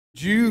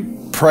Would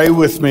you pray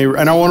with me?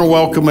 And I want to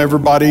welcome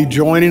everybody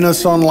joining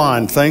us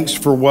online. Thanks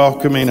for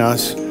welcoming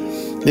us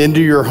into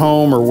your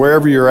home or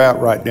wherever you're at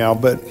right now.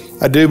 But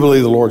I do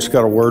believe the Lord's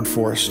got a word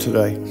for us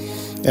today.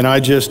 And I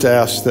just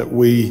ask that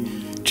we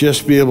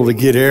just be able to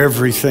get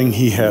everything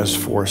He has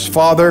for us.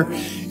 Father,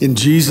 in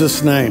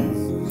Jesus'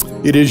 name,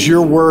 it is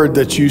your word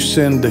that you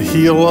send to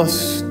heal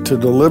us, to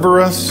deliver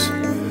us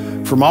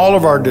from all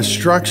of our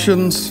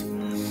destructions.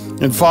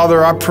 And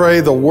Father, I pray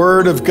the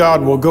word of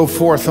God will go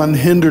forth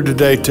unhindered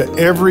today to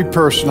every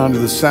person under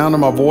the sound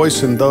of my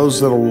voice and those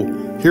that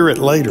will hear it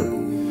later.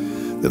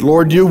 That,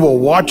 Lord, you will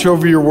watch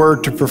over your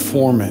word to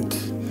perform it.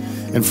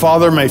 And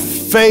Father, may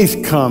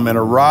faith come and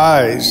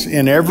arise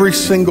in every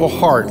single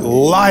heart,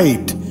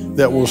 light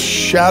that will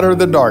shatter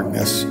the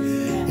darkness.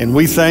 And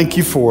we thank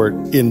you for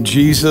it in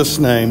Jesus'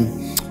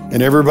 name.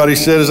 And everybody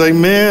says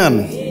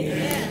amen.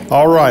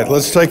 All right,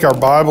 let's take our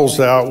Bibles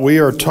out. We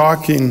are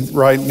talking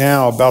right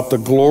now about the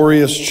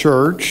glorious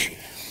church.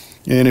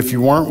 And if you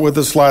weren't with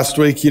us last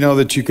week, you know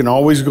that you can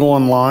always go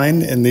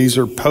online and these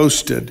are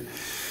posted.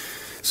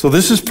 So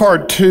this is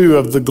part 2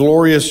 of the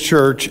glorious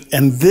church.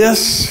 And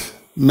this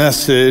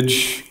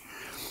message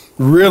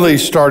really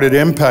started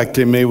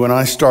impacting me when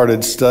I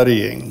started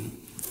studying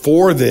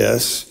for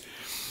this.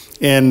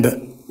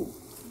 And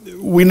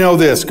we know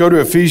this. Go to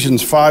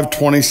Ephesians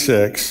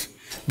 5:26,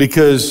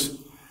 because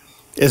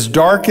as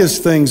dark as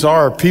things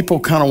are, people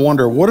kind of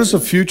wonder, what does the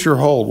future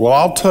hold? Well,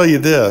 I'll tell you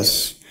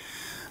this.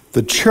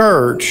 The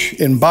church,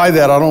 and by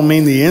that I don't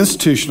mean the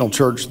institutional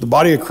church, the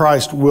body of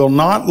Christ, will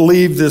not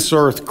leave this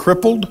earth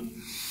crippled.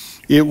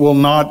 It will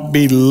not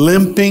be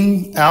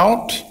limping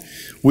out.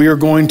 We are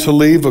going to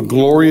leave a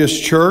glorious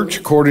church,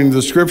 according to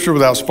the scripture,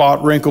 without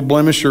spot, wrinkle,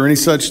 blemish, or any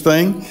such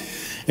thing.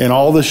 And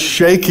all the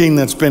shaking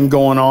that's been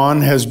going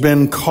on has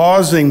been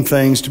causing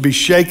things to be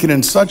shaken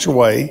in such a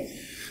way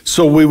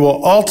so we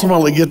will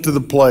ultimately get to the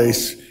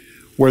place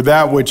where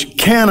that which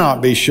cannot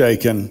be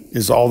shaken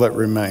is all that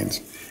remains.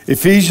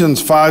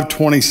 Ephesians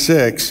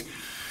 5:26,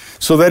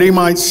 so that he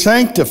might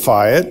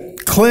sanctify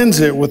it, cleanse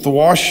it with the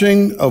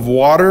washing of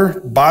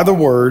water by the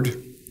word,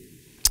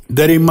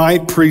 that he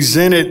might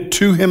present it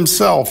to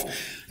himself.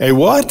 A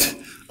what?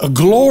 A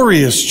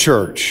glorious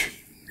church,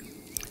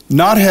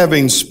 not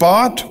having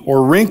spot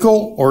or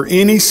wrinkle or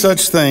any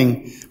such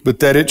thing,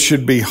 but that it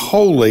should be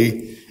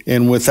holy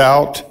and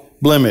without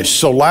blemish.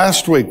 So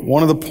last week,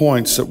 one of the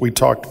points that we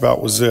talked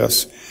about was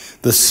this: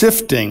 the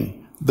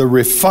sifting, the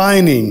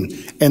refining,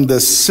 and the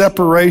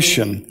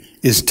separation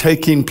is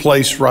taking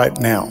place right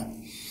now.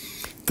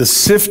 The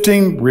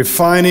sifting,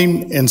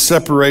 refining, and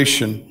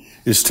separation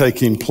is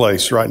taking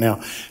place right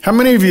now. How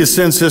many of you,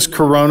 since this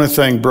corona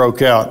thing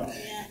broke out,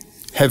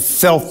 have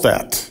felt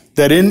that?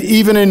 That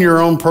even in your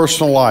own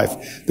personal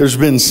life, there's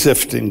been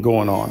sifting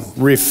going on,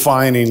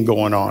 refining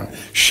going on,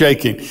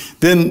 shaking.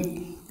 Then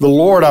the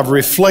Lord, I've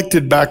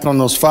reflected back on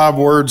those 5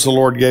 words the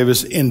Lord gave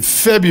us in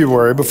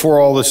February before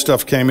all this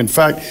stuff came. In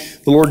fact,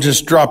 the Lord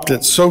just dropped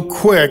it so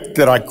quick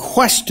that I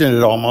questioned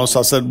it almost.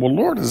 I said, well,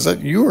 Lord, is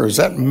that you or is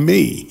that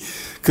me?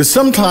 Because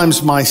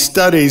sometimes my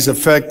studies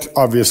affect,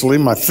 obviously,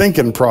 my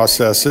thinking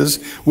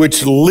processes,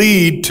 which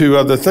lead to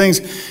other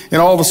things.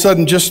 And all of a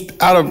sudden, just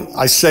out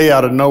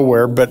of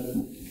nowhere, but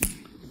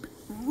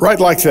right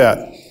like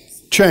that,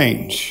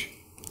 change,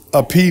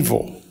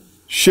 upheaval,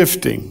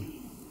 shifting,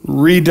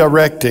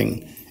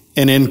 redirecting,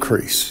 and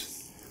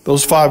increase.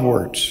 Those 5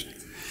 words.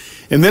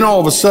 And then all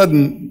of a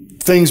sudden,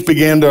 things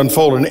began to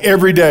unfold. And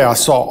every day I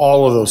saw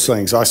all of those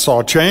things. I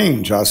saw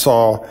change. I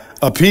saw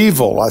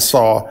upheaval. I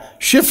saw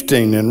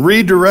shifting and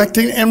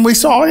redirecting. And we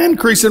saw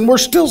increase. And we're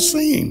still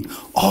seeing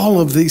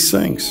all of these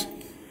things.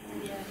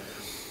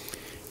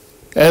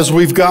 As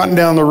we've gotten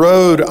down the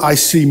road, I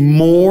see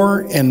more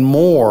and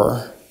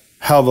more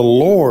how the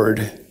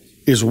Lord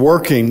is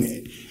working.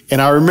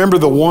 And I remember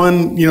the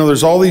one,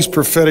 there's all these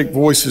prophetic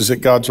voices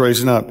that God's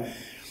raising up,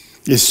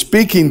 is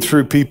speaking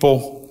through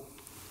people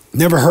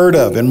never heard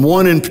of. And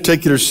one in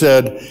particular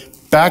said,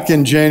 back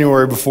in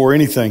January before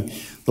anything,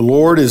 the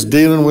Lord is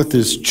dealing with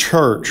His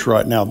church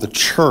right now, the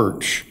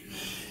church.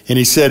 And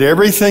He said,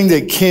 everything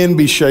that can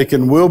be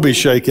shaken will be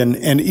shaken,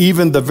 and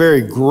even the very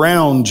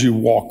ground you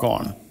walk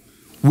on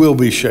will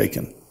be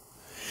shaken.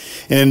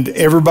 And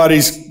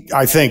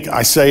I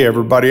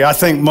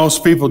think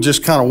most people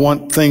just kind of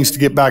want things to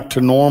get back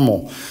to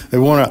normal.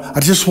 I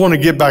just want to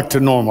get back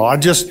to normal.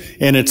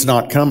 And it's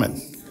not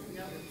coming.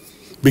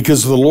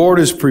 Because the Lord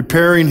is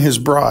preparing His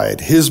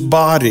bride, His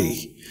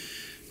body,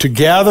 to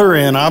gather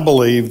in, I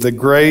believe, the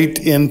great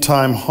end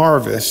time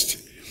harvest.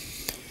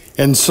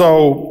 And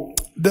so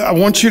I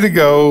want you to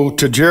go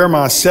to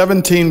Jeremiah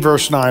 17,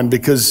 verse 9,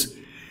 because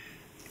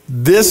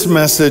this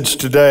message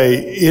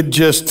today,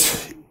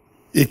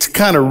 it's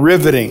kind of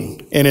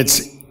riveting, and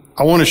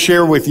I want to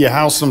share with you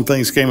how some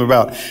things came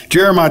about.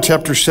 Jeremiah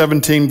chapter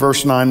 17,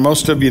 verse 9.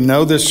 Most of you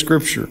know this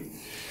scripture.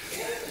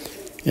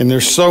 And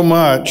there's so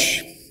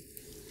much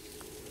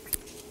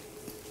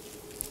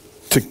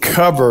to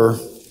cover,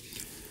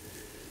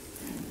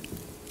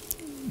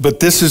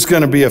 but this is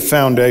going to be a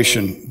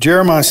foundation.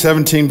 Jeremiah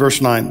 17, verse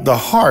 9. The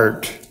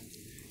heart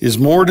is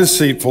more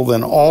deceitful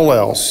than all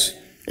else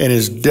and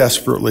is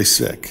desperately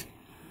sick.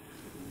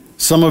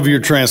 Some of your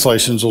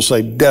translations will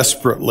say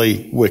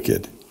desperately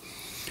wicked.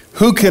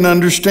 Who can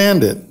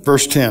understand it?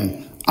 Verse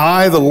 10,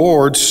 I, the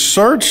Lord,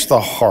 search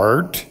the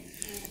heart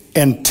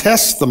and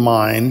test the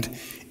mind,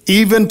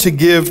 even to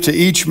give to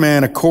each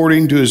man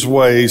according to his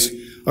ways,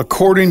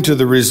 according to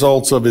the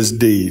results of his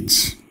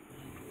deeds.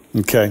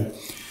 Okay.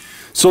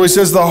 So he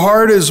says the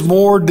heart is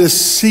more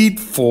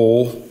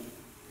deceitful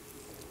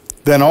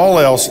than all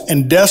else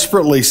and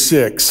desperately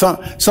sick.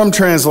 Some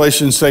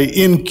translations say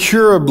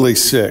incurably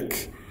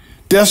sick,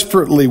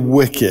 desperately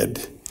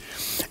wicked.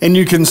 And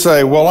you can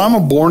say, well, I'm a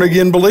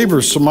born-again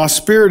believer, so my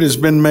spirit has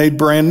been made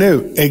brand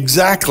new.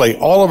 Exactly.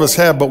 All of us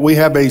have, but we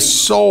have a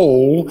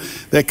soul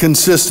that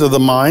consists of the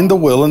mind, the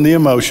will, and the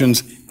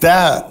emotions.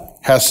 That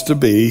has to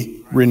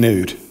be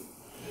renewed.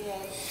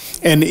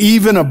 And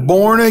even a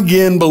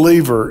born-again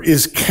believer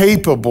is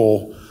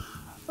capable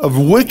of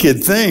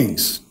wicked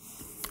things.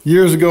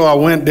 Years ago, I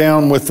went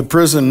down with the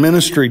prison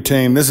ministry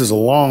team. This is a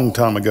long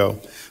time ago.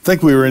 I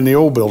think we were in the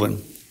old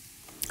building.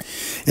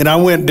 And I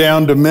went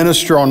down to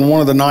minister on one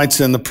of the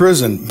nights in the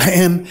prison.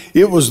 Man,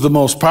 it was the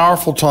most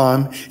powerful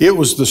time. It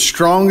was the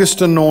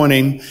strongest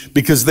anointing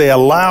because they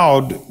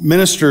allowed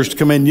ministers to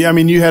come in. I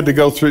mean, you had to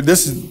go through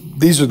this.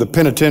 These are the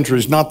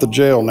penitentiaries, not the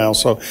jail now.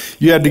 So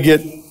you had to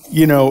get,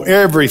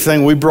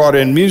 everything. We brought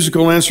in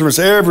musical instruments.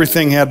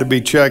 Everything had to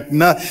be checked.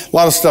 A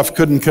lot of stuff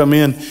couldn't come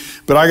in.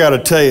 But I got to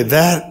tell you,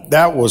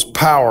 that was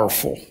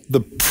powerful.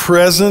 The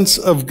presence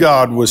of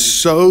God was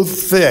so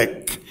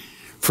thick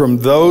from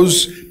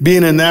those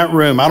being in that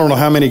room. I don't know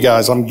how many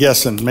guys, I'm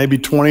guessing, maybe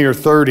 20 or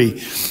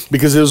 30,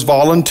 because it was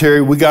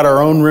voluntary. We got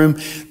our own room.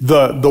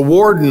 The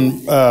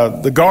warden,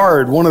 the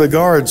guard, one of the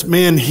guards,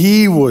 man,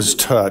 he was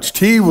touched.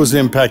 He was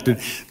impacted.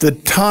 The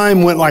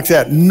time went like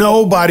that.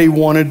 Nobody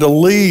wanted to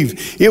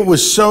leave. It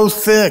was so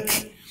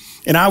thick.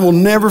 And I will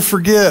never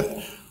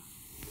forget,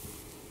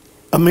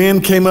 a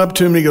man came up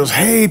to him and he goes,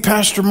 hey,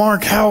 Pastor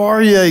Mark, how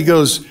are you? He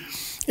goes,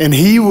 and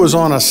he was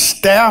on a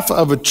staff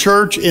of a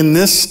church in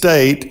this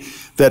state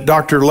that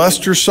Dr.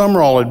 Lester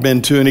Sumrall had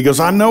been to, and he goes,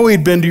 I know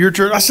he'd been to your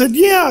church. I said,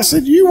 yeah. I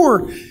said, you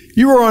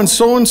were on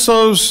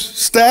so-and-so's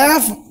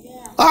staff?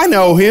 Yeah. I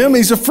know him.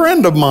 He's a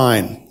friend of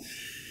mine.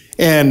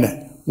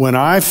 And when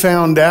I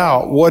found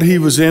out what he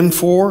was in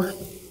for,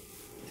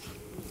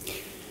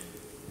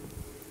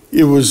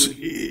 it was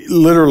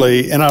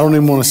literally, and I don't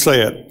even want to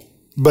say it,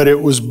 but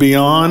it was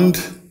beyond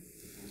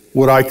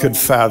what I could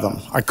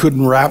fathom. I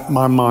couldn't wrap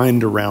my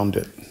mind around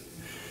it.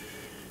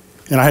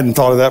 And I hadn't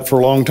thought of that for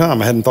a long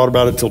time. I hadn't thought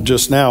about it till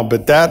just now.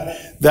 But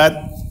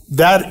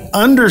that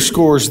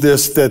underscores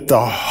this, that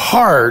the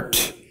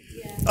heart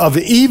of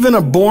even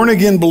a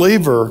born-again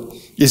believer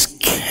is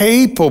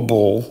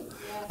capable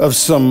of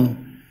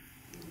some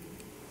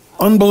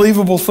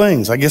unbelievable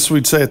things. I guess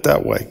we'd say it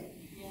that way.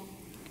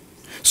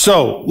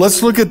 So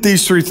let's look at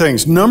these three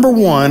things. Number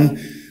one,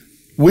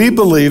 we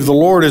believe the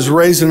Lord is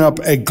raising up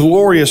a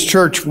glorious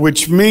church,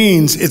 which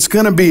means it's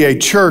going to be a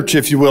church,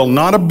 if you will,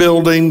 not a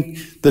building.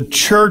 The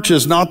church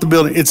is not the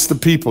building, it's the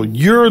people.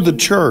 You're the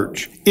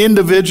church.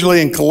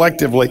 Individually and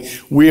collectively,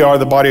 we are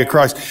the body of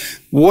Christ.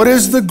 What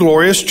is the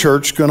glorious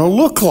church going to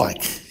look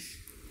like?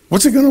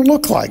 What's it going to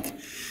look like?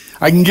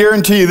 I can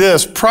guarantee you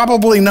this,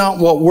 probably not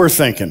what we're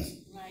thinking.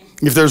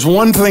 If there's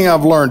one thing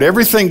I've learned,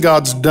 everything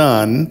God's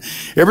done,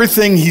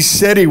 everything He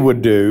said He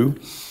would do,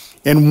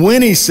 and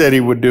when He said He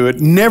would do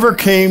it, never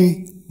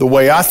came the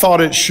way I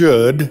thought it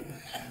should.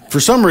 For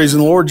some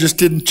reason, the Lord just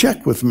didn't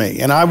check with me.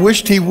 And I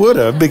wished He would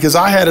have, because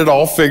I had it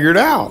all figured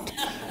out.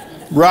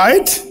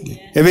 Right?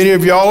 Have any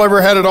of y'all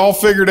ever had it all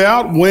figured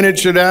out? When it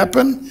should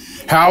happen?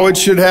 How it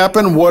should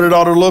happen? What it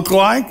ought to look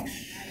like?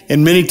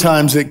 And many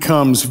times it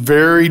comes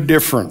very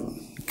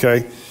different.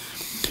 Okay?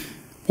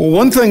 Well,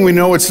 one thing we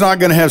know, it's not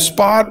going to have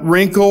spot,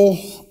 wrinkle,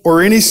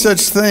 or any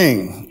such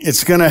thing.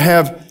 It's going to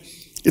have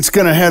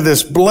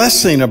this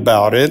blessing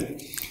about it.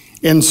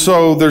 And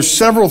so there's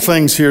several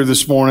things here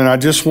this morning. I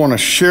just want to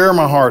share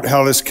my heart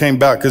how this came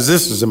about, because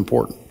this is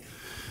important.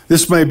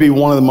 This may be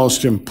one of the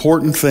most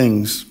important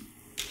things,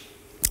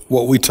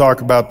 what we talk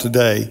about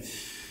today,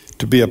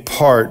 to be a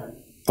part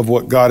of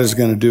what God is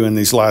going to do in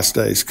these last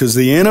days. Because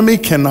the enemy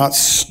cannot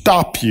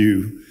stop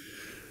you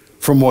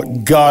from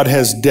what God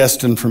has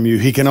destined from you.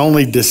 He can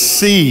only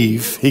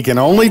deceive. He can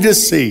only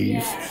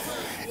deceive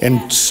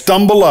and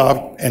stumble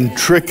up and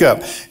trick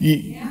up.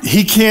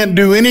 He can't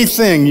do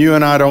anything you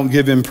and I don't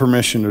give him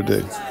permission to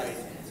do.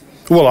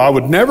 Well, I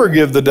would never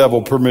give the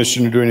devil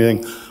permission to do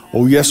anything.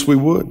 Oh, yes, we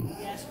would.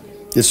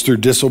 It's through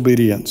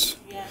disobedience.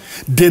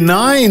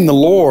 Denying the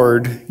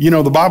Lord,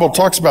 the Bible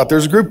talks about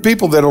there's a group of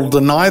people that will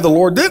deny the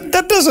Lord.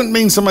 That doesn't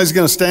mean somebody's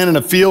going to stand in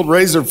a field,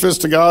 raise their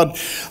fist to God.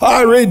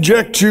 I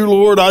reject you,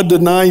 Lord. I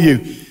deny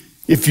you.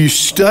 If you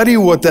study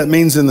what that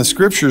means in the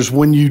scriptures,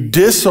 when you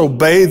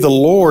disobey the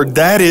Lord,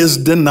 that is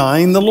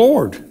denying the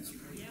Lord.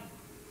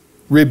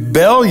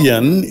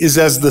 Rebellion is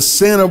as the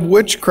sin of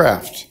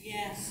witchcraft.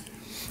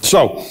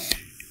 So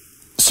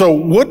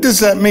what does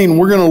that mean?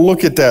 We're going to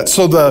look at that.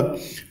 So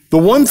The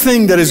one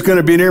thing that is going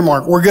to be an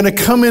earmark, we're going to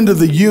come into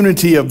the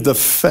unity of the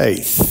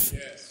faith,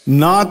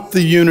 not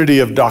the unity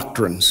of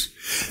doctrines.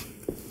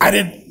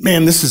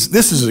 This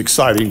is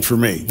exciting for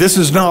me. This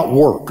is not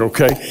work,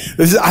 okay?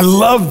 I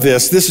love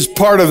this. This is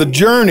part of the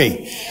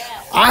journey.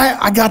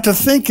 I got to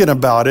thinking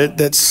about it,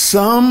 that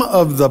some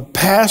of the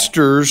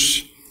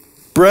pastors,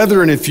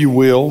 brethren, if you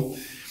will,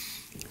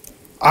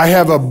 I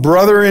have a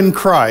brother in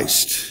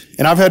Christ,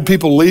 and I've had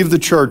people leave the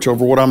church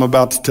over what I'm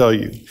about to tell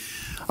you.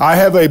 I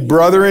have a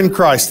brother in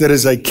Christ that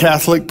is a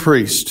Catholic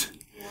priest,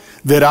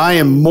 that I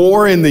am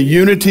more in the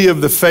unity of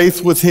the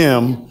faith with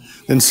him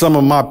than some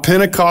of my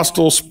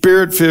Pentecostal,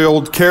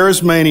 spirit-filled,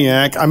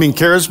 charismatic,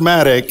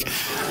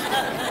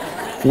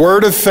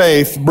 word of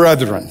faith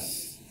brethren.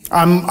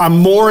 I'm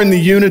more in the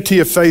unity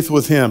of faith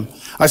with him.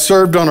 I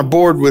served on a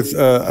board with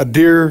a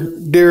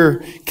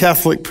dear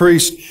Catholic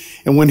priest,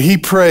 and when he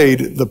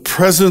prayed, the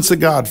presence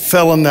of God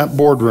fell in that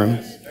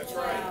boardroom.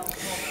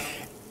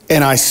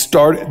 And I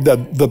started,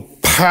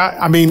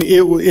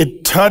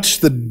 it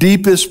touched the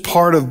deepest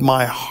part of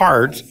my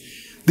heart.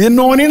 The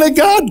anointing of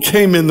God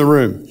came in the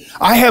room.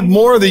 I have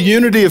more of the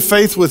unity of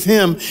faith with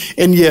him,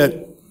 and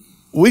yet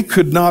we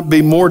could not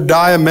be more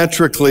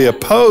diametrically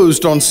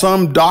opposed on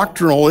some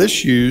doctrinal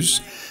issues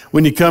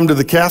when you come to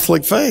the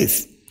Catholic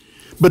faith.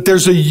 But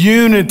there's a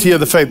unity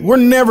of the faith. We're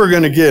never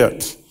going to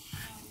get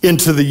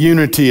into the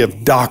unity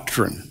of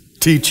doctrine,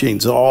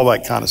 teachings, and all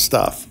that kind of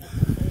stuff.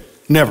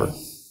 Never.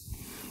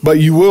 But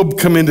you will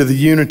come into the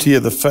unity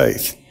of the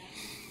faith.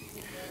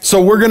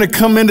 So we're going to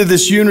come into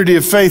this unity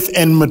of faith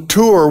and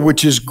mature,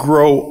 which is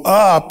grow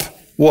up,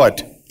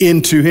 what?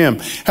 Into him.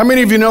 How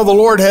many of you know the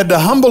Lord had to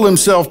humble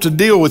himself to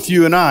deal with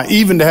you and I,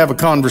 even to have a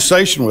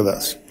conversation with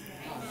us?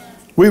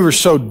 We were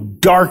so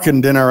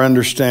darkened in our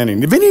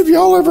understanding. Have any of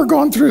y'all ever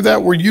gone through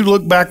that, where you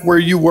look back where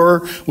you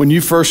were when you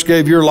first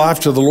gave your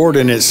life to the Lord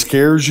and it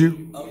scares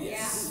you? Oh,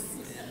 yes.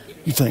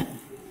 You think,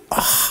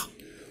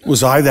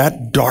 was I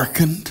that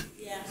darkened?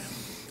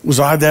 Was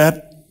I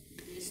that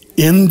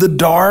in the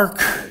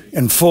dark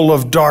and full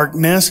of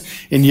darkness?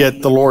 And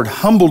yet the Lord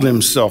humbled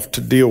himself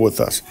to deal with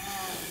us.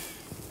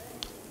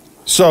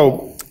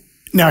 So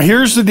now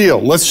here's the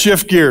deal. Let's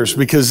shift gears,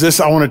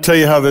 because I want to tell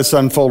you how this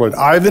unfolded.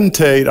 Ivan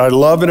Tate, I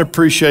love and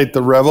appreciate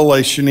the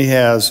revelation he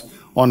has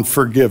on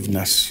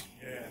forgiveness.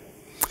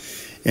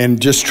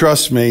 And just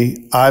trust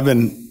me,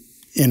 Ivan,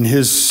 in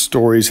his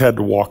stories, had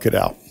to walk it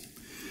out.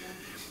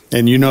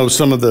 And you know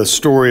some of the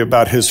story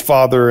about his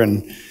father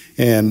and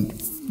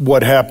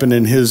what happened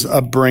in his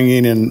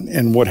upbringing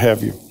and what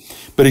have you.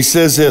 But he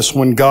says this: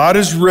 when God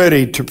is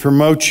ready to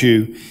promote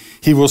you,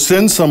 he will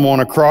send someone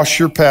across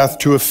your path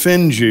to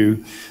offend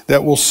you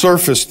that will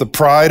surface the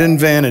pride and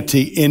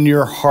vanity in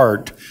your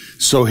heart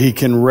so he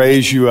can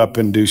raise you up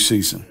in due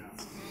season.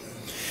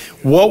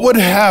 What would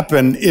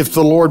happen if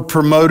the Lord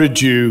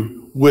promoted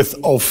you with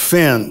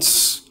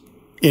offense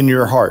in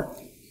your heart?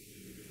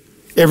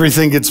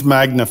 Everything gets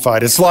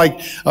magnified. It's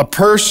like a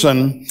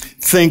person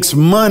thinks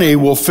money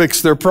will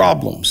fix their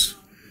problems.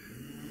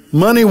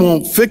 Money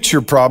won't fix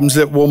your problems.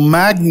 It will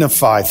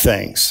magnify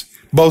things,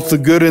 both the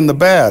good and the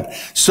bad.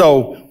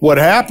 So what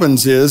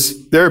happens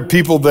is there are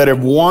people that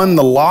have won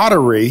the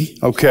lottery,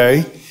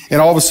 okay, and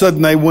all of a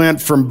sudden they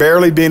went from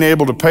barely being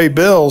able to pay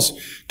bills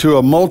to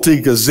a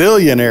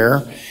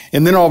multi-gazillionaire,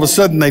 and then all of a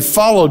sudden they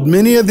followed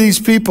many of these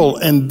people,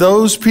 and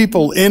those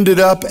people ended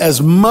up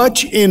as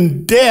much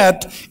in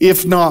debt,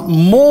 if not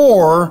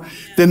more,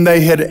 than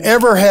they had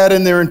ever had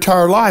in their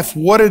entire life.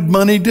 What did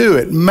money do?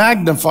 It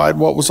magnified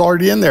what was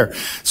already in there.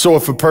 So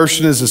if a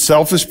person is a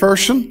selfish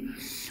person,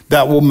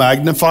 that will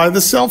magnify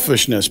the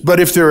selfishness. But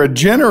if they're a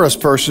generous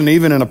person,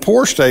 even in a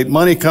poor state,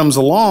 money comes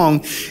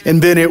along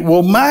and then it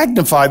will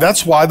magnify.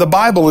 That's why the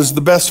Bible is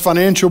the best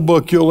financial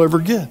book you'll ever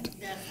get.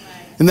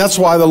 And that's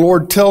why the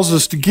Lord tells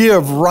us to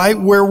give right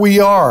where we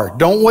are.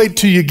 Don't wait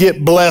till you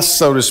get blessed,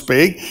 so to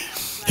speak.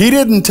 He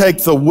didn't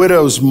take the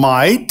widow's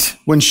mite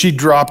when she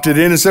dropped it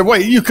in and said,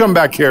 wait, you come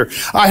back here.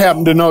 I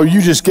happen to know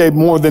you just gave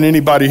more than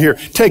anybody here.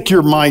 Take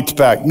your mite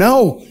back.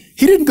 No.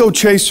 He didn't go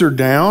chase her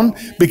down,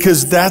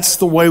 because that's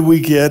the way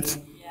we get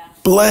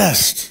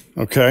blessed,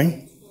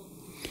 okay?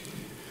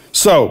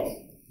 So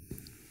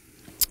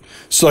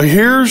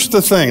here's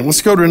the thing.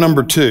 Let's go to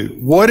number 2.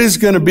 What is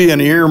going to be an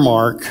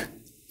earmark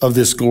of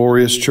this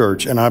glorious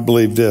church? And I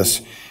believe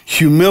this: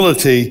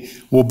 humility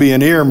will be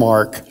an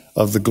earmark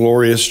of the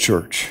glorious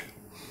church.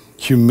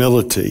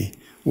 Humility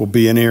will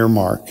be an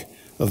earmark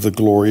of the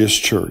glorious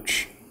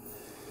church.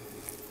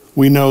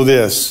 We know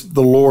this: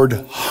 the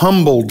Lord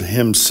humbled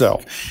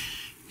himself.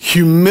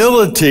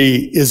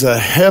 Humility is a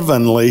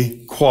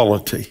heavenly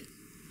quality.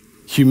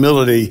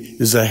 Humility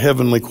is a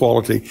heavenly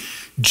quality.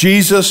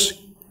 Jesus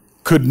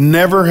could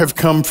never have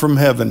come from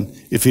heaven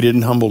if he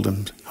didn't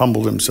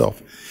humble himself.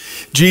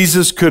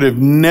 Jesus could have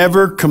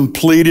never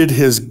completed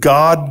his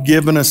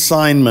God-given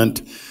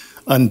assignment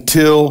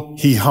until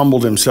he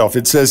humbled himself.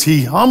 It says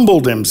he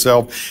humbled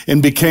himself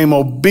and became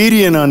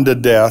obedient unto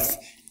death,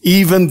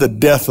 even the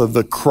death of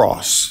the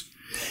cross.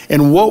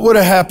 And what would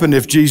have happened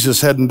if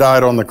Jesus hadn't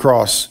died on the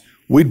cross?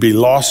 We'd be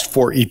lost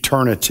for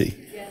eternity.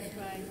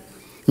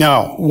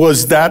 Now,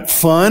 was that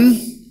fun?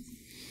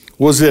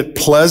 Was it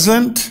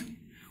pleasant?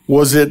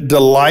 Was it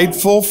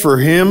delightful for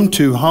him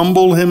to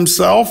humble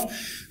himself?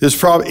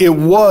 It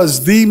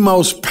was the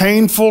most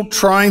painful,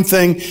 trying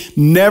thing.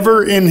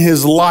 Never in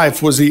his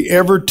life was he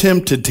ever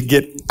tempted to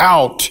get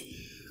out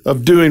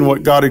of doing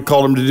what God had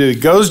called him to do. He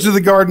goes to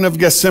the Garden of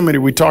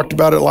Gethsemane. We talked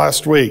about it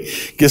last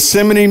week.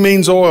 Gethsemane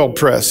means oil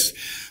press.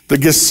 The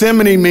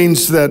Gethsemane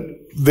means that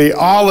the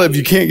olive,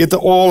 you can't get the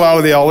oil out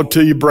of the olive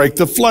till you break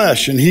the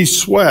flesh. And he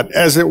sweat,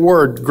 as it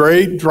were,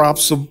 great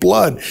drops of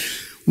blood.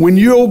 When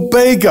you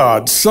obey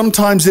God,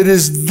 sometimes it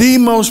is the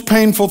most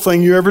painful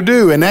thing you ever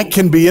do. And that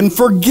can be in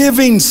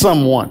forgiving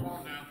someone.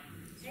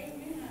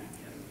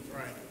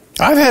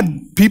 I've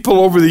had people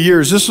over the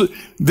years,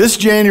 this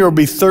January will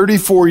be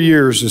 34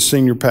 years as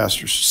senior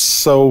pastors.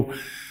 So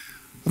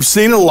I've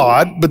seen a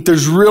lot, but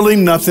there's really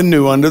nothing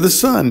new under the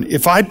sun.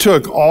 If I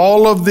took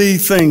all of the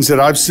things that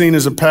I've seen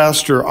as a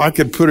pastor, I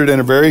could put it in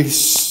a very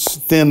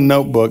thin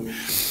notebook.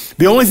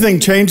 The only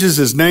thing changes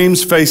is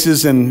names,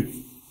 faces,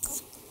 and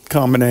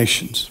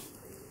combinations.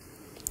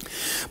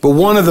 But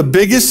one of the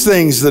biggest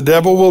things the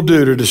devil will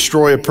do to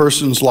destroy a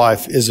person's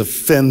life is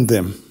offend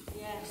them,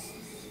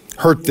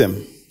 hurt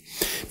them.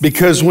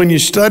 Because when you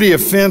study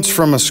offense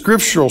from a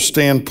scriptural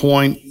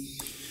standpoint,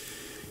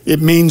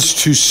 it means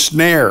to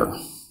snare.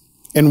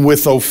 And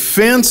with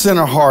offense in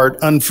a heart,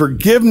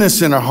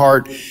 unforgiveness in a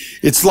heart,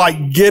 it's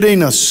like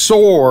getting a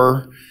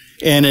sore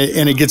and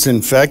it gets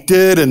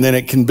infected and then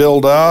it can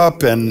build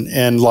up.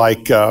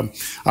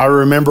 I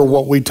remember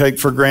what we take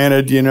for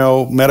granted,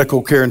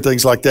 medical care and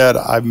things like that.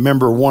 I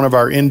remember one of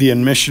our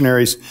Indian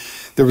missionaries,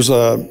 there was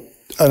a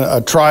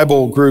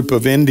tribal group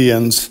of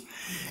Indians,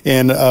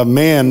 and a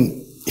man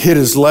hit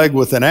his leg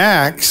with an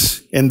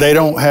axe, and they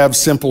don't have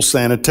simple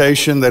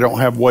sanitation. They don't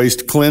have ways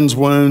to cleanse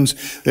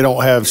wounds. They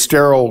don't have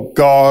sterile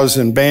gauze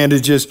and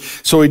bandages.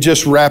 So he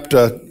just wrapped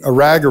a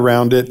rag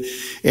around it,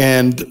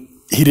 and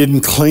he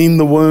didn't clean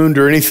the wound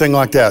or anything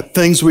like that.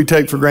 Things we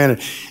take for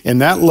granted.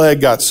 And that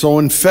leg got so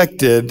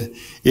infected,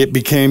 it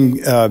became,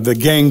 the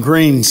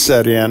gangrene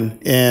set in.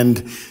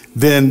 And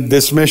then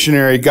this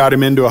missionary got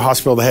him into a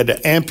hospital that had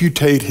to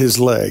amputate his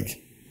leg.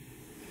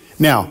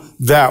 Now,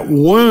 that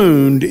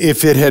wound,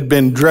 if it had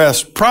been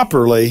dressed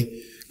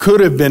properly, could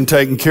have been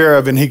taken care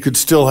of and he could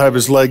still have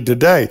his leg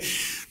today.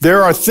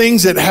 There are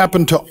things that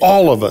happen to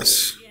all of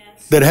us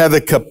that have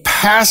the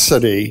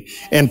capacity,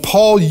 and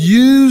Paul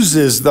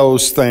uses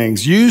those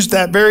things, used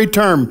that very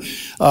term.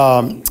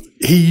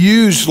 He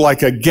used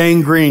like a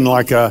gangrene,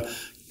 like a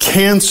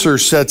cancer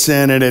sets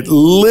in, and it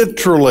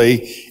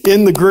literally,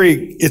 in the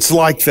Greek, it's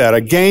like that.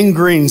 A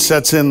gangrene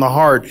sets in the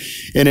heart,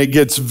 and it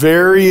gets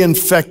very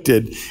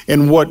infected,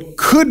 and what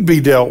could be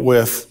dealt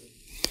with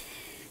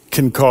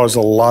can cause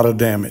a lot of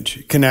damage.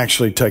 It can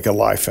actually take a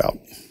life out.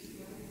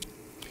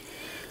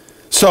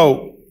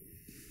 So,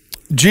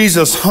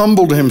 Jesus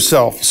humbled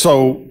himself.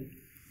 So,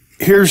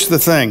 here's the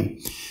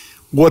thing.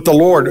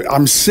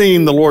 I'm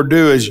seeing the Lord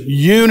do is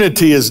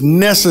unity is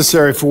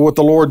necessary for what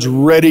the Lord's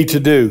ready to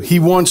do. He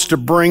wants to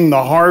bring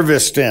the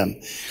harvest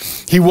in.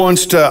 He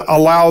wants to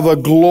allow the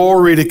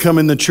glory to come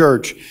in the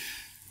church.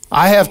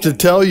 I have to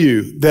tell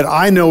you that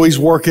I know He's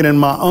working in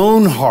my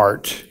own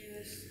heart,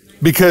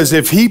 because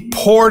if He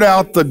poured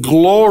out the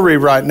glory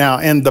right now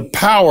and the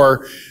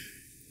power,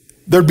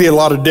 there'd be a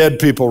lot of dead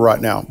people right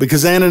now,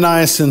 because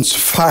Ananias and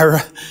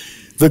Sapphira,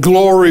 the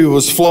glory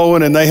was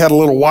flowing, and they had a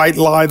little white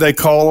lie, they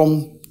call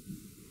them.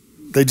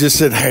 They just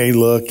said, hey,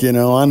 look, I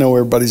know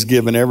everybody's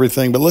giving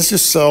everything, but let's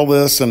just sell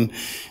this, and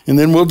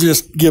then we'll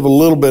just give a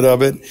little bit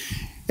of it.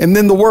 And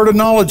then the word of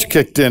knowledge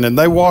kicked in, and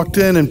they walked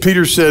in, and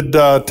Peter said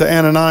to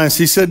Ananias,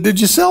 he said,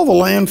 did you sell the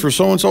land for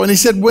so-and-so? And he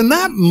said, when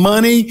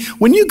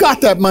you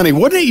got that money,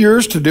 wasn't it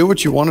yours to do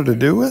what you wanted to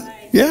do with?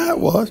 Yeah, it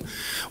was.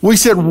 We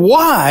said,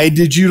 why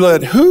did you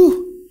let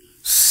who?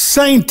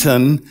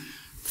 Satan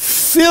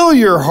fill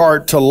your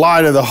heart to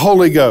lie to the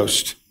Holy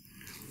Ghost?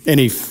 And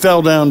he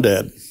fell down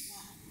dead.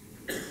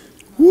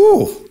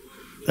 Whoa,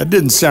 that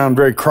didn't sound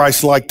very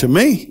Christ-like to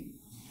me.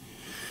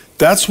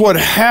 That's what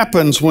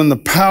happens when the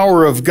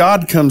power of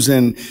God comes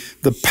in.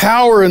 The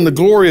power and the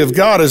glory of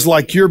God is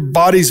like your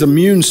body's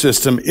immune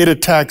system. It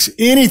attacks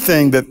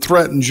anything that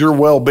threatens your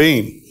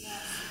well-being.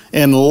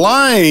 And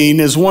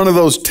lying is one of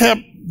those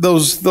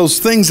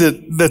things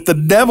that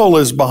the devil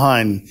is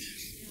behind.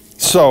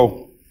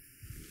 So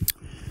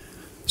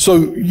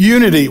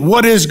unity,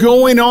 what is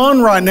going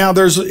on right now,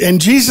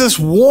 and Jesus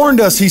warned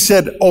us, He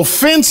said,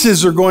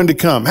 offenses are going to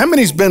come. How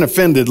many's been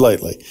offended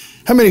lately?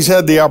 How many's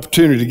had the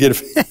opportunity to get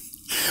offended?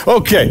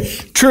 Okay,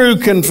 true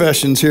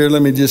confessions here.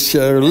 Let me just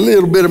share a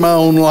little bit of my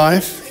own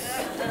life.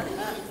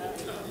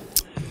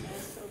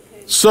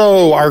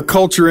 So our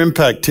Culture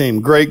Impact team,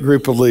 great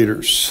group of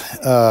leaders.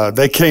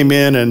 They came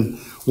in, and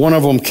one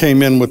of them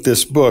came in with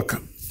this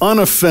book,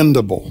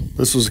 Unoffendable.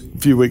 This was a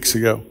few weeks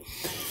ago.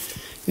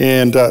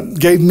 And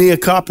gave me a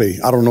copy.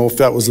 I don't know if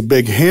that was a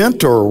big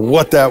hint or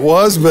what that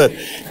was, but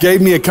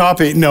gave me a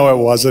copy. No,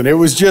 it wasn't. It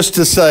was just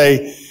to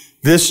say,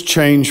 this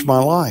changed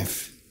my life.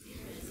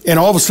 And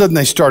all of a sudden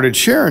they started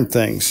sharing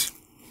things.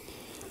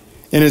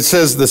 And it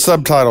says the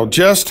subtitle,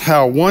 Just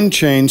How One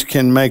Change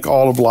Can Make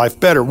All of Life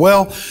Better.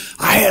 Well,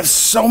 I have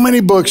so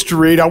many books to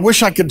read. I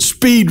wish I could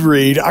speed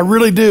read. I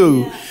really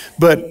do.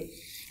 But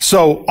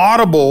so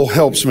Audible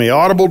helps me,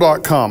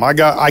 audible.com.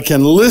 I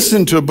can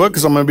listen to a book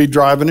because I'm going to be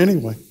driving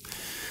anyway.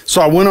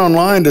 So I went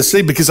online to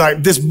see because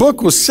this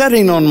book was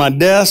sitting on my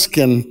desk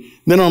and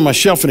then on my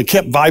shelf and it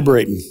kept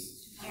vibrating.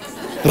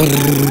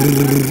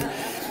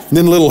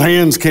 Then little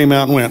hands came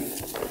out and went.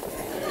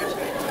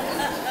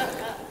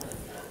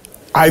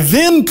 I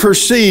then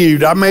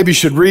perceived I maybe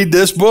should read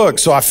this book.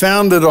 So I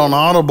found it on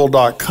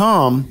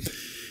audible.com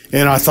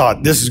and I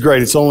thought, this is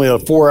great. It's only a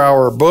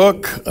 4-hour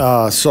book.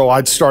 So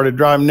I started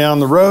driving down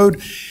the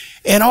road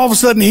and all of a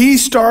sudden he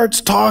starts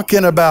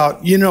talking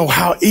about,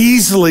 how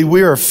easily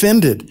we're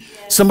offended.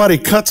 Somebody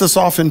cuts us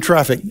off in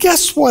traffic.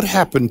 Guess what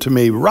happened to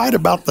me right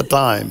about the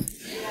time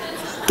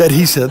that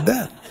he said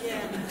that?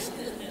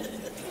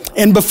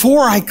 And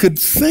before I could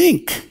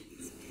think,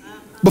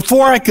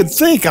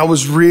 I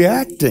was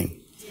reacting.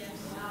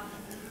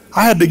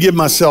 I had to give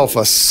myself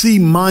a C-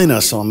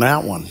 on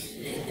that one.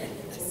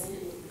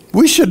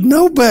 We should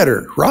know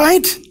better,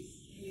 right?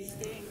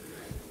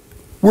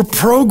 We're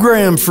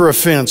programmed for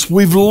offense.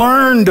 We've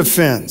learned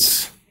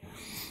offense.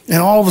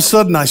 And all of a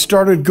sudden I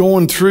started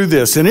going through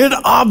this and it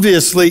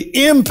obviously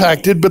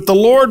impacted, but the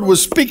Lord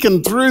was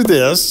speaking through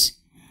this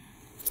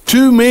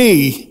to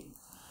me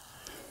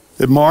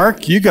that,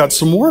 Mark, you got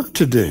some work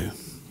to do.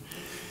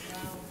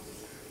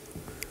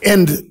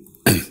 And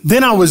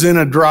then I was in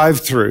a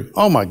drive-through.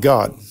 Oh my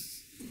God.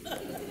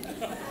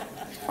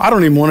 I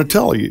don't even want to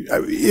tell you.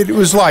 It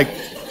was like,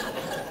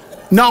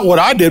 not what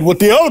I did, what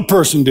the other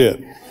person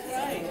did.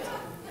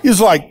 It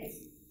was like,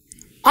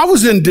 I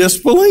was in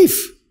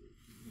disbelief.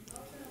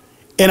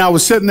 And I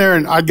was sitting there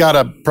and I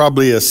got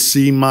probably a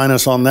C-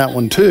 on that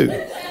one too.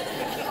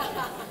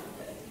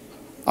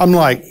 I'm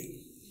like,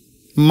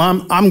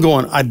 I'm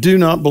going, I do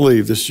not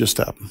believe this just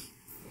happened.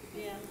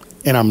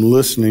 And I'm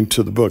listening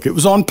to the book. It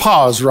was on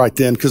pause right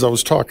then because I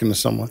was talking to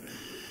someone.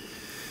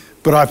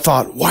 But I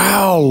thought,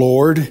 wow,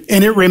 Lord.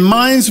 And it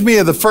reminds me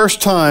of the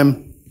first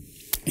time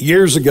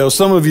years ago.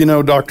 Some of you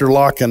know Dr.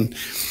 Locken,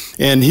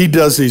 and he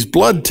does these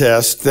blood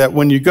tests that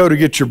when you go to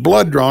get your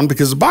blood drawn,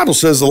 because the Bible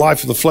says the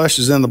life of the flesh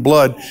is in the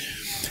blood.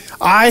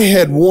 I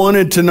had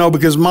wanted to know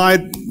because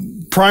my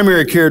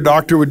primary care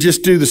doctor would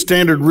just do the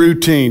standard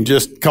routine,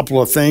 just a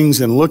couple of things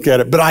and look at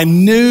it. But I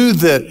knew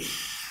that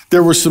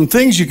there were some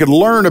things you could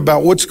learn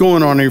about what's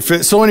going on in your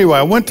face. So anyway,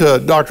 I went to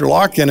Dr.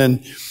 Locken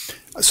and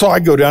so I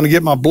go down to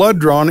get my blood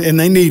drawn and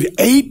they need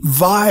 8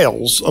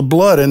 vials of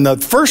blood. And the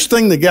first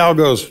thing the gal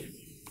goes,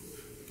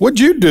 what'd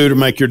you do to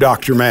make your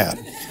doctor mad?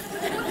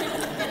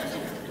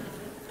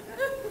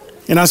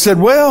 And I said,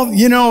 well,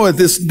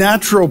 this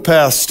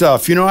naturopath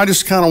stuff, I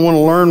just kind of want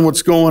to learn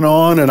what's going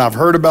on. And I've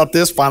heard about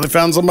this, finally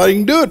found somebody who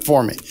can do it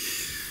for me.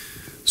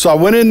 So I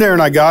went in there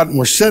and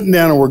we're sitting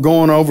down and we're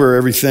going over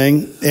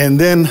everything. And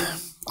then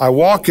I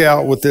walk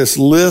out with this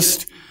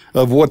list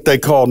of what they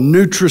call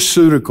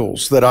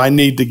nutraceuticals that I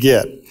need to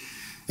get.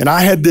 And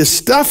I had this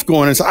stuff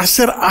going. And so I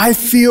said, I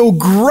feel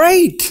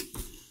great.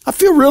 I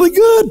feel really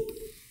good.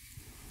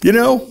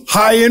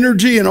 High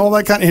energy and all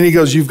that kind of, and he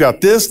goes, you've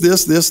got this,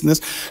 this, this, and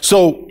this.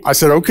 So I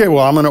said, okay,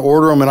 well, I'm going to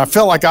order them. And I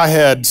felt like I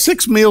had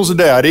 6 meals a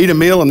day. I'd eat a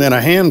meal and then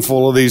a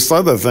handful of these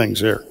other things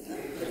here.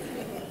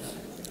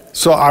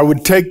 So I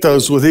would take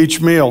those with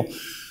each meal.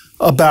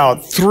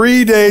 About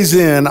 3 days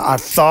in, I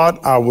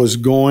thought I was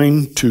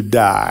going to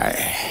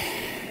die.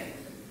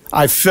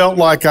 I felt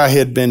like I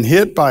had been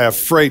hit by a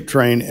freight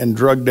train and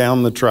dragged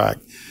down the track.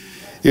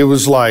 It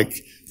was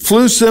like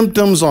flu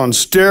symptoms on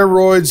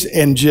steroids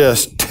and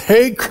just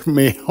take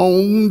me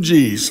home,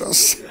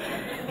 Jesus.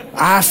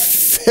 I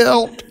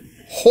felt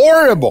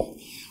horrible.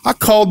 I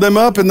called them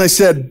up and they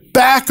said,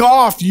 back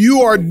off.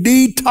 You are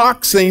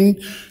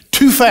detoxing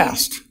too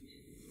fast.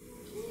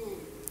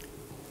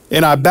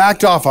 And I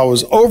backed off. I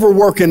was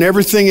overworking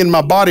everything in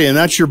my body, and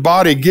that's your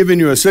body giving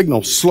you a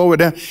signal. Slow it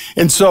down.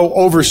 And so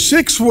over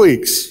 6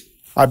 weeks,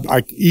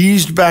 I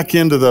eased back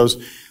into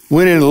those,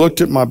 went in and looked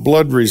at my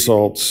blood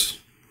results,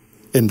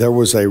 and there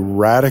was a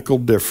radical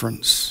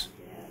difference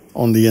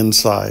on the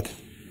inside.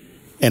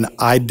 And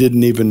I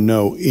didn't even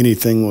know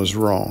anything was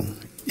wrong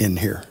in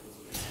here.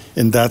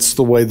 And that's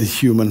the way the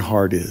human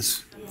heart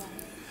is.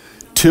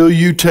 Till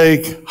you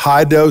take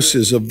high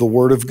doses of the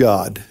Word of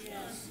God,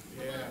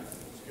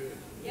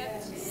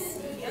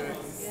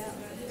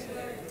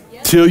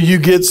 till you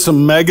get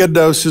some mega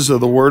doses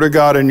of the Word of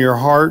God in your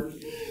heart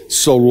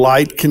so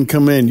light can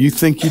come in, you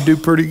think you do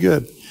pretty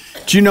good.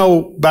 Do you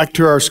know, back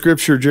to our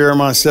scripture,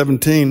 Jeremiah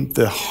 17,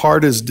 the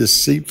heart is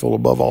deceitful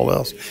above all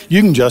else.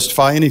 You can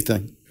justify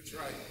anything. That's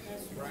right.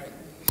 That's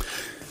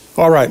right.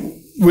 All right.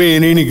 We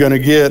ain't going to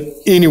get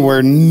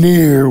anywhere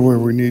near where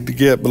we need to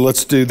get, but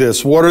let's do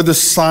this. What are the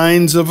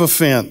signs of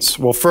offense?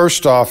 Well,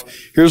 first off,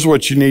 here's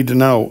what you need to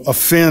know.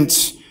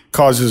 Offense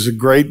causes a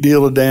great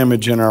deal of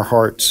damage in our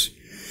hearts.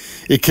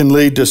 It can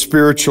lead to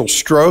spiritual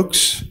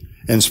strokes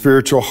and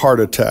spiritual heart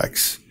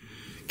attacks.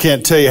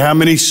 Can't tell you how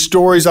many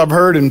stories I've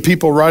heard and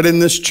people right in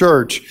this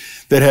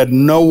church that had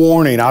no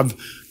warning. I've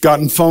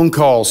gotten phone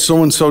calls.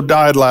 So-and-so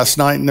died last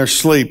night in their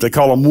sleep. They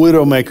call them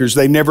widowmakers.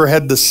 They never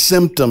had the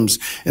symptoms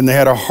and they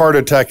had a heart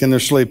attack in their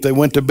sleep. They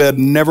went to bed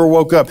and never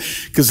woke up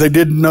because they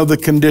didn't know the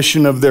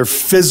condition of their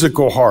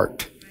physical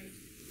heart.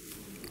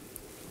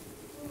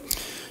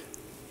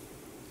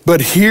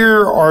 But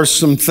here are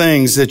some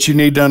things that you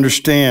need to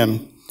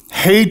understand.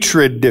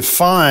 Hatred,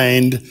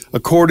 defined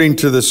according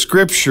to the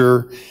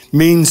scripture,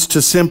 means to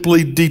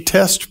simply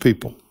detest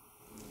people.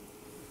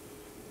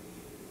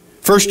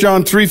 1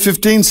 John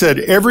 3:15 said,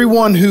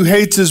 everyone who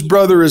hates his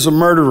brother is a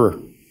murderer.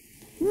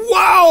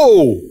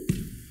 Wow!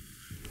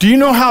 Do you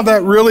know how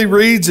that really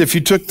reads if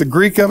you took the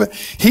Greek of it?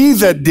 He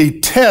that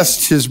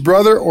detests his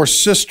brother or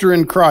sister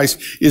in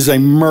Christ is a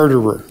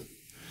murderer.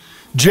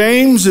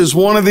 James is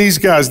one of these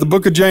guys. The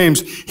book of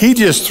James, he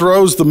just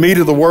throws the meat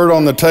of the word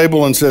on the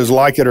table and says,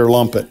 like it or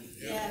lump it.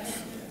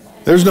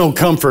 There's no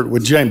comfort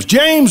with James.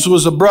 James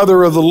was a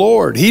brother of the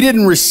Lord. He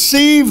didn't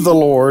receive the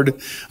Lord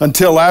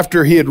until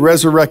after he had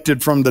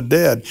resurrected from the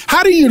dead.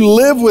 How do you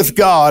live with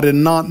God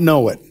and not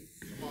know it?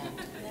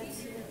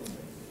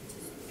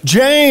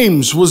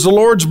 James was the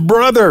Lord's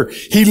brother.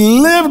 He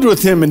lived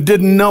with him and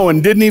didn't know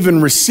and didn't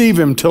even receive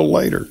him till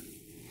later.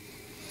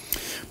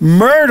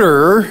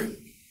 Murder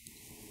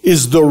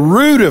is the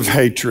root of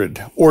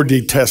hatred or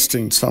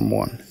detesting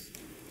someone.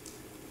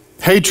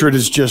 Hatred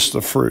is just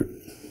the fruit.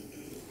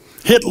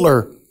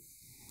 Hitler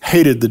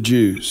hated the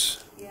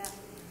Jews,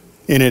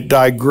 and it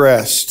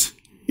digressed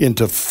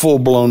into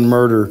full-blown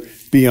murder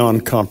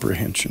beyond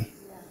comprehension.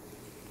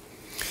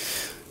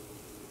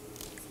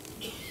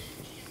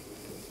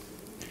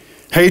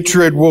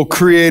 Hatred will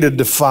create a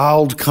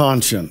defiled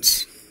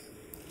conscience.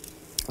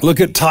 Look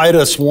at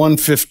Titus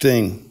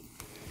 1:15.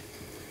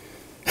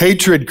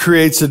 Hatred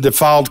creates a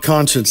defiled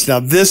conscience.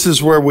 Now, this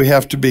is where we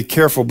have to be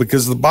careful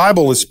because the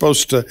Bible is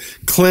supposed to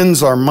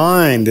cleanse our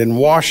mind and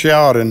wash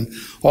out and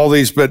all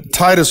these. But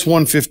Titus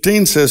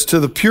 1:15 says, to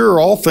the pure,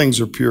 all things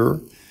are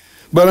pure.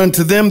 But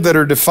unto them that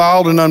are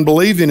defiled and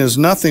unbelieving is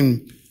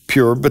nothing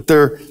pure, but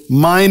their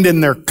mind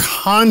and their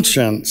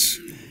conscience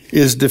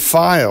is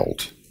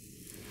defiled.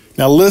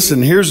 Now,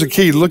 listen, here's the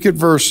key. Look at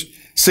verse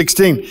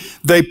 16.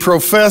 They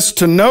profess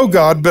to know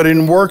God, but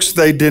in works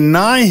they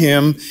deny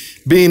him,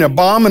 being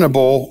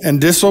abominable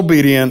and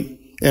disobedient,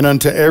 and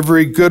unto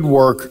every good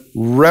work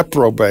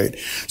reprobate.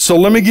 So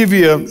let me give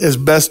you, as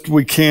best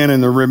we can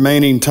in the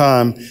remaining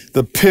time,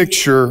 the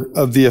picture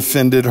of the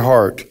offended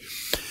heart.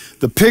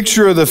 The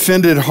picture of the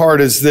offended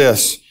heart is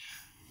this: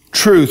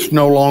 truth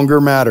no longer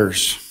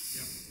matters.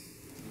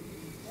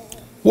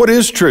 What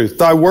is truth?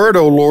 Thy word,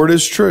 O Lord,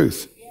 is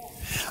truth.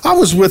 I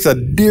was with a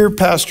dear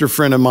pastor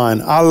friend of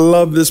mine. I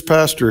love this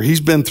pastor.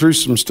 He's been through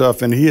some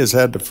stuff and he has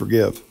had to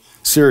forgive.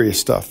 Serious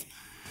stuff.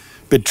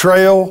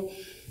 Betrayal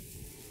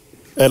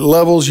at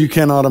levels you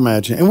cannot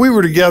imagine. And we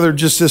were together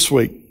just this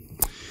week.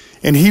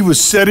 And he was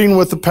sitting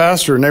with the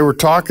pastor and they were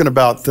talking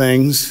about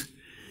things.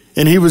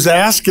 And he was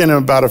asking him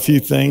about a few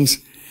things.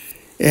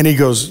 And he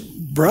goes,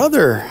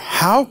 brother,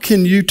 how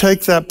can you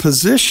take that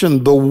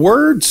position? The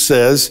word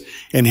says,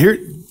 and here,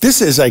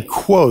 this is a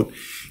quote.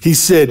 He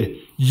said,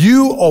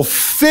 you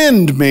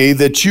offend me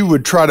that you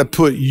would try to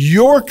put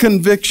your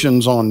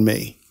convictions on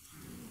me.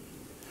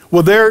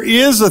 Well, there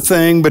is a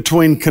thing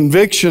between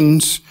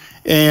convictions,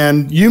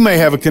 and you may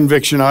have a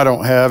conviction I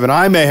don't have, and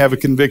I may have a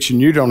conviction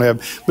you don't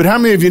have. But how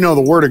many of you know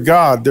the Word of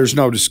God, there's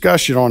no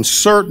discussion on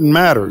certain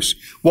matters,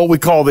 what we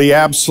call the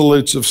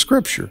absolutes of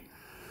Scripture.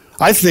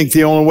 I think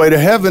the only way to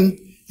heaven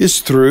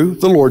is through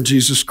the Lord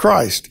Jesus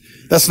Christ.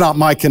 That's not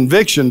my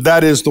conviction.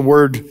 That is the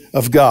Word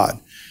of God.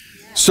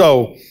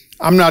 So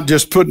I'm not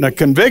just putting a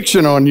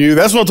conviction on you.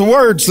 That's what the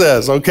Word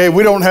says, okay?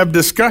 We don't have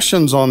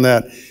discussions on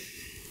that.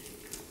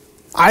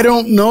 I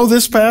don't know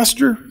this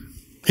pastor.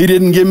 He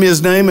didn't give me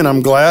his name, and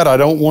I'm glad. I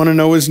don't want to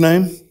know his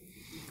name.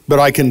 But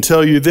I can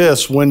tell you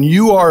this, when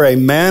you are a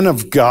man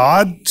of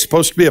God,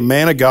 supposed to be a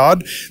man of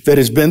God that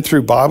has been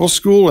through Bible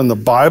school and the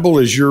Bible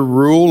is your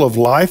rule of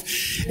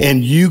life,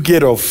 and you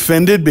get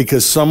offended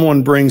because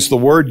someone brings the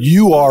word,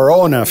 you are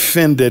an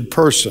offended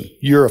person.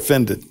 You're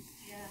offended.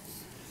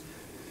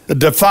 A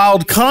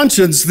defiled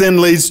conscience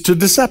then leads to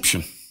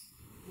deception.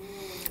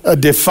 A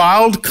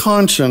defiled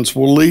conscience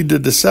will lead to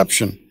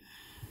deception.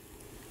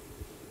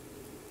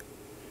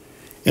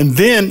 And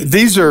then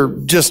these are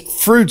just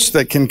fruits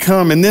that can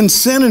come. And then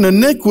sin and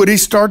iniquity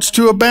starts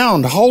to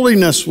abound.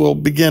 Holiness will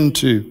begin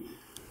to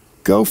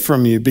go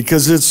from you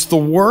because it's the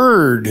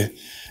word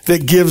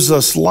that gives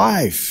us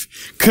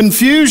life.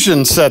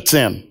 Confusion sets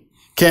in.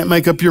 Can't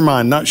make up your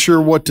mind. Not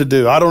sure what to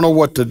do. I don't know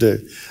what to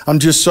do. I'm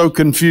just so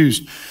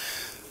confused.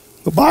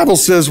 The Bible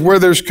says where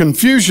there's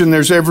confusion,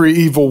 there's every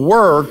evil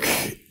work.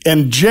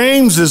 And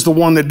James is the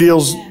one that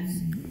deals,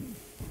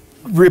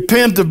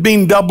 repent of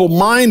being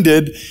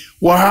double-minded.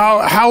 Well,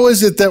 how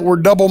is it that we're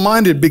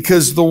double-minded?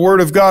 Because the Word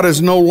of God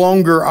is no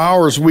longer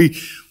ours. We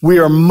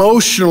are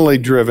emotionally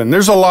driven.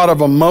 There's a lot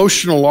of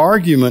emotional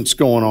arguments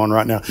going on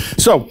right now.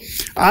 So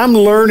I'm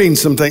learning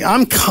something.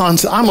 I'm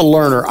a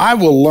learner. I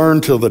will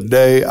learn till the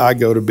day I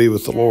go to be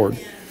with the Lord.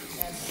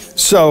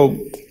 So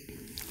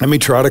Let me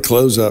try to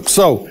close up.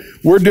 So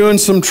we're doing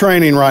some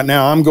training right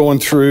now. I'm going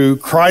through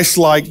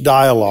Christ-like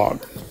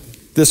dialogue.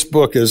 This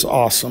book is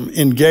awesome.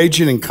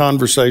 Engaging in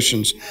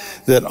conversations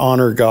that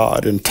honor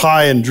God. And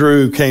Ty and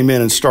Drew came in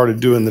and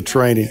started doing the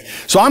training.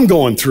 So I'm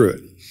going through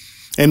it.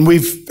 And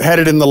we've had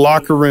it in the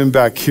locker room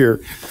back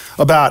here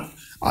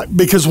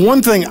because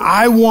one thing,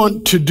 I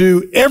want to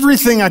do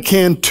everything I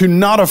can to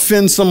not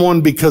offend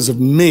someone because of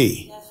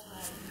me.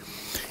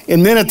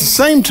 And then at the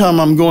same time,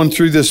 I'm going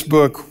through this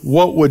book,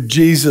 what would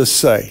Jesus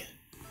say?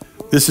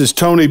 This is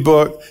Tony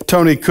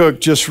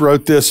Cook just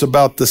wrote this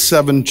about the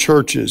 7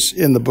 churches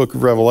in the book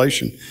of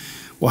Revelation.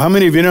 Well, how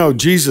many of you know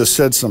Jesus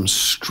said some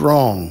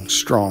strong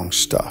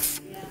stuff?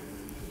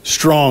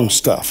 Strong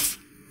stuff.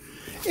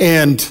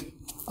 And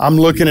I'm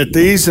looking at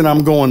these and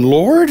I'm going,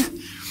 Lord?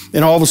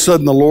 And all of a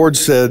sudden the Lord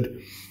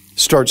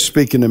starts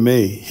speaking to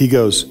me. He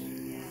goes,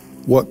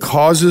 what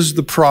causes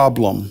the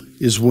problem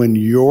is when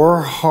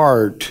your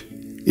heart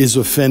is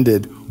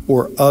offended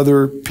or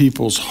other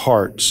people's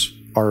hearts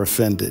are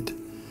offended.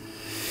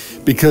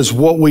 Because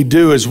what we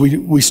do is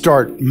we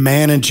start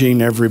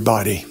managing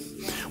everybody.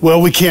 Well,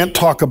 we can't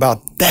talk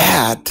about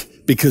that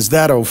because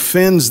that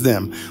offends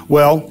them.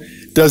 Well,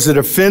 does it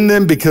offend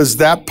them because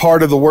that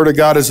part of the Word of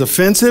God is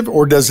offensive,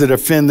 or does it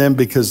offend them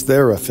because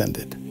they're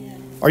offended?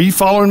 Are you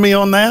following me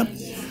on that?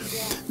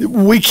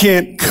 We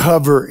can't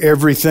cover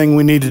everything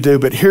we need to do,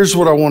 but here's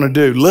what I want to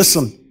do.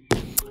 Listen,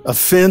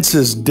 offense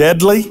is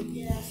deadly.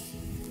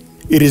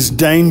 It is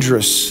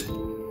dangerous.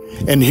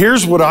 And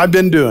here's what I've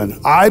been doing.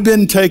 I've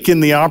been taking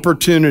the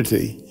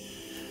opportunity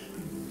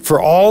for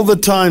all the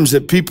times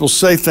that people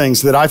say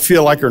things that I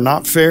feel like are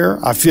not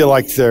fair. I feel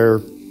like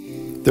they're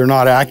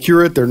not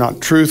accurate. They're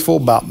not truthful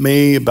about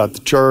me, about the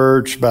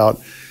church,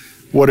 about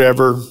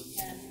whatever.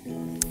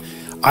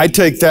 I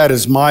take that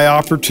as my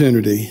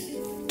opportunity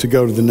to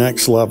go to the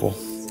next level.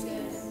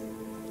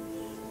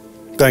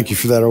 Thank you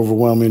for that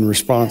overwhelming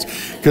response,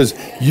 because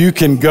you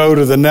can go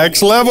to the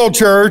next level,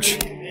 church.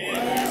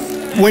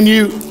 When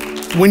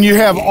you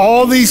have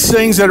all these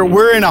things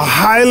we're in a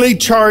highly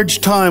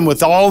charged time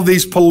with all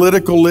these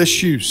political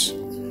issues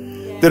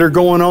that are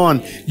going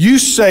on. You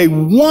say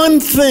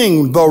one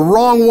thing the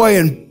wrong way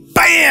and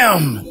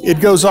bam, it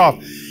goes off.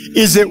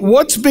 Is it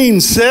what's being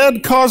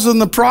said causing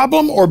the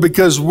problem, or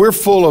because we're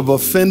full of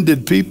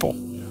offended people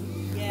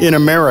in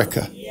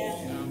America?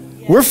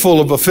 We're full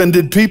of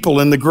offended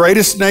people in the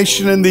greatest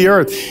nation in the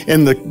earth.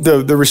 And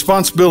the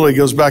responsibility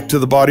goes back to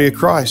the body of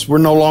Christ. We're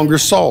no longer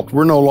salt.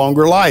 We're no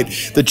longer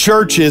light. The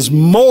church is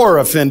more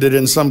offended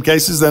in some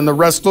cases than the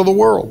rest of the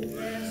world.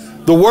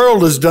 The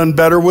world has done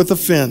better with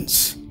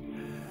offense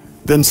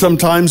than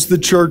sometimes the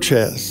church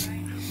has.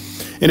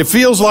 And it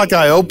feels like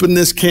I opened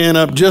this can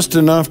up just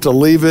enough to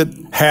leave it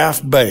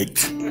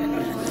half-baked.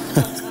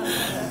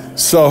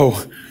 So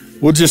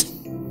we'll just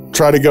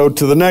try to go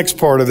to the next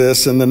part of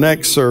this and the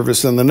next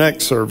service and the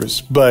next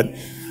service. But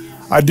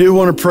I do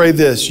want to pray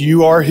this.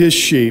 You are His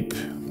sheep.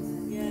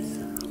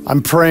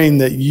 I'm praying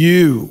that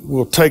you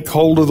will take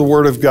hold of the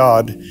Word of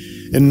God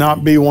and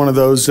not be one of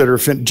those that are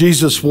offended.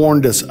 Jesus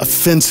warned us,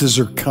 offenses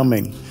are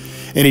coming.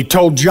 And He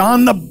told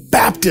John the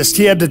Baptist,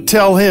 He had to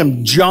tell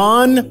him,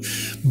 John,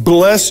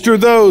 blessed are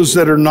those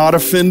that are not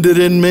offended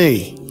in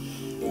me.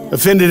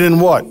 Offended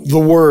in what? The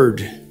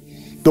Word.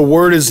 The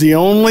Word is the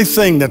only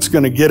thing that's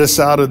going to get us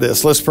out of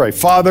this. Let's pray.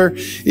 Father,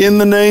 in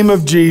the name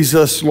of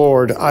Jesus,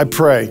 Lord, I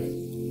pray,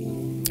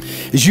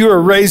 as you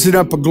are raising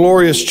up a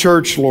glorious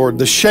church, Lord,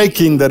 the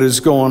shaking that is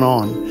going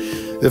on,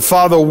 that,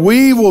 Father,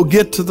 we will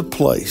get to the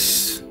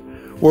place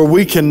where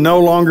we can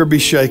no longer be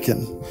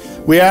shaken.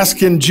 We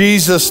ask in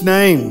Jesus'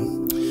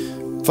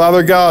 name,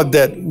 Father God,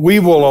 that we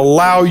will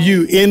allow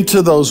you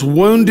into those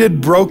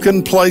wounded,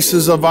 broken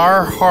places of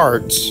our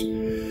hearts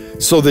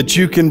so that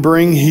you can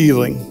bring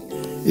healing.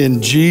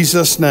 In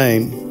Jesus'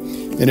 name.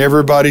 And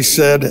everybody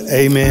said,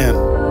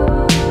 amen.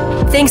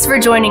 Thanks for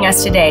joining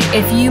us today.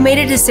 If you made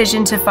a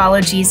decision to follow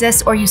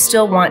Jesus or you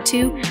still want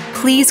to,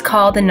 please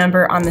call the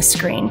number on the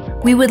screen.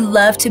 We would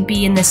love to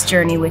be in this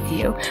journey with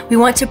you. We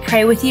want to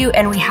pray with you,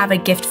 and we have a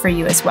gift for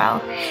you as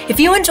well. If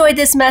you enjoyed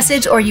this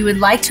message or you would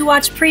like to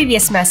watch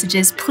previous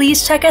messages,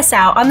 please check us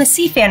out on the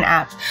CFAN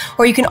app,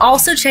 or you can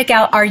also check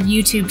out our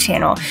YouTube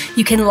channel.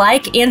 You can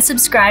like and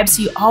subscribe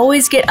so you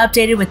always get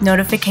updated with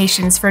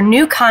notifications for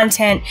new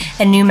content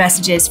and new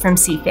messages from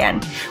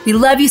CFAN. We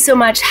love you so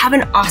much. Have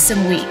an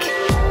awesome week.